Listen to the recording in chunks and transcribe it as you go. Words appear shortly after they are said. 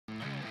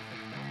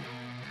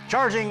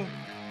Charging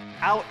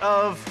out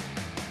of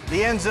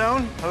the end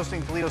zone,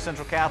 hosting Toledo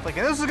Central Catholic.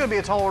 And this is going to be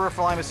a tall order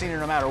for Lima Senior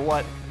no matter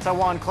what.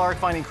 Tawan Clark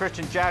finding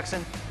Christian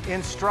Jackson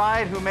in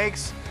stride, who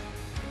makes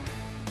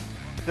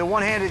the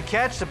one-handed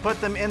catch to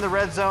put them in the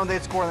red zone.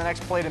 They'd score in the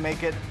next play to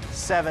make it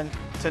 7-0.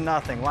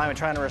 Lima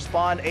trying to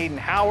respond. Aiden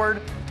Howard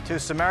to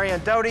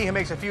Samarian Doty, who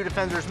makes a few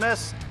defenders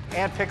miss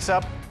and picks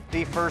up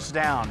the first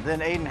down. Then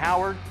Aiden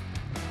Howard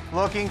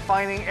looking,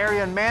 finding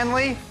Arian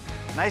Manley.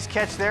 Nice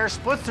catch there.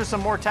 Splits through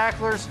some more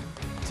tacklers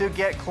to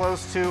get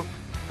close to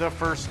the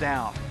first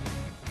down.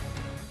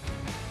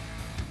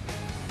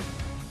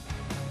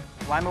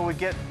 Lima would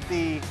get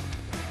the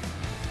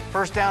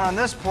first down on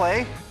this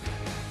play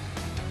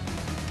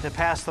to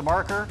pass the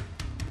marker.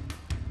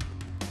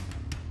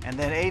 And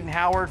then Aiden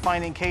Howard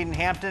finding Caden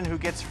Hampton, who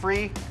gets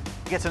free,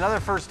 gets another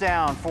first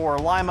down for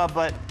Lima,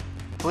 but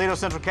Toledo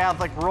Central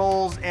Catholic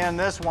rolls in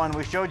this one.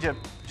 We showed you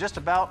just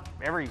about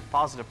every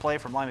positive play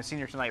from Lima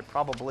Senior tonight,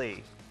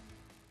 probably.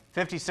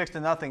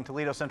 56-0,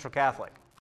 Toledo Central Catholic.